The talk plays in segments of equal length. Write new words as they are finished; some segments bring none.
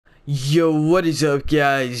Yo, what is up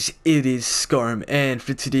guys? It is Skaarm, and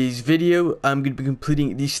for today's video, I'm going to be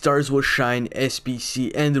completing the Stars Will Shine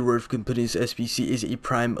SBC, and the reward for completing this SBC is a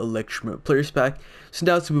Prime Electrum Players Pack. So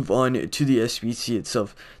now to move on to the SBC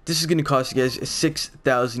itself. This is going to cost you guys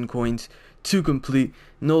 6,000 coins to complete.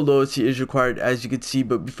 No loyalty is required, as you can see,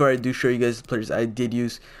 but before I do show you guys the players I did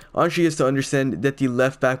use, I want you guys to understand that the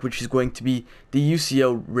left back, which is going to be the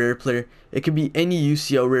UCL rare player, it could be any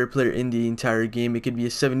UCL rare player in the entire game. It could be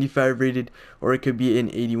a 75 rated or it could be an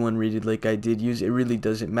 81 rated like I did use. It really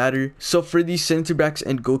doesn't matter. So for these center backs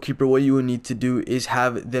and goalkeeper, what you will need to do is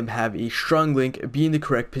have them have a strong link, be in the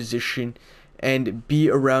correct position, and be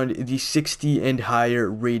around the 60 and higher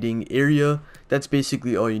rating area. That's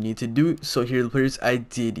basically all you need to do. So here are the players I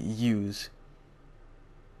did use.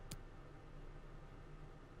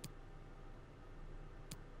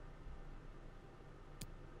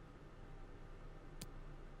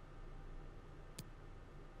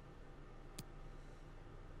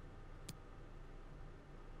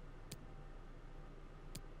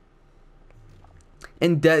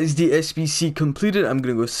 And that is the SBC completed. I'm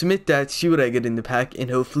gonna go submit that, see what I get in the pack, and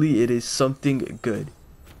hopefully it is something good.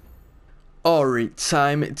 Alright,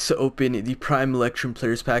 time to open the Prime Electrum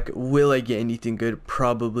Players Pack. Will I get anything good?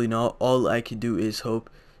 Probably not. All I can do is hope.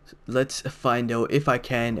 Let's find out if I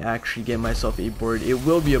can actually get myself a board. It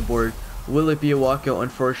will be a board. Will it be a walkout?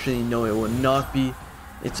 Unfortunately, no, it will not be.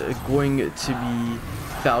 It's going to be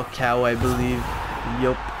Falcao, I believe.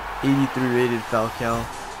 Yup, 83 rated Falcao.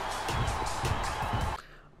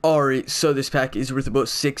 Alright, so this pack is worth about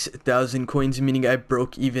 6,000 coins, meaning I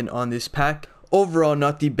broke even on this pack. Overall,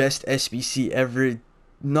 not the best SBC ever.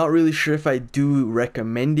 Not really sure if I do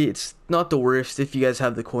recommend it. It's not the worst. If you guys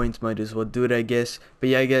have the coins, might as well do it, I guess. But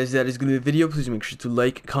yeah, guys, that is going to be the video. Please make sure to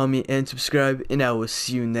like, comment, and subscribe, and I will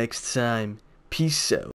see you next time. Peace out.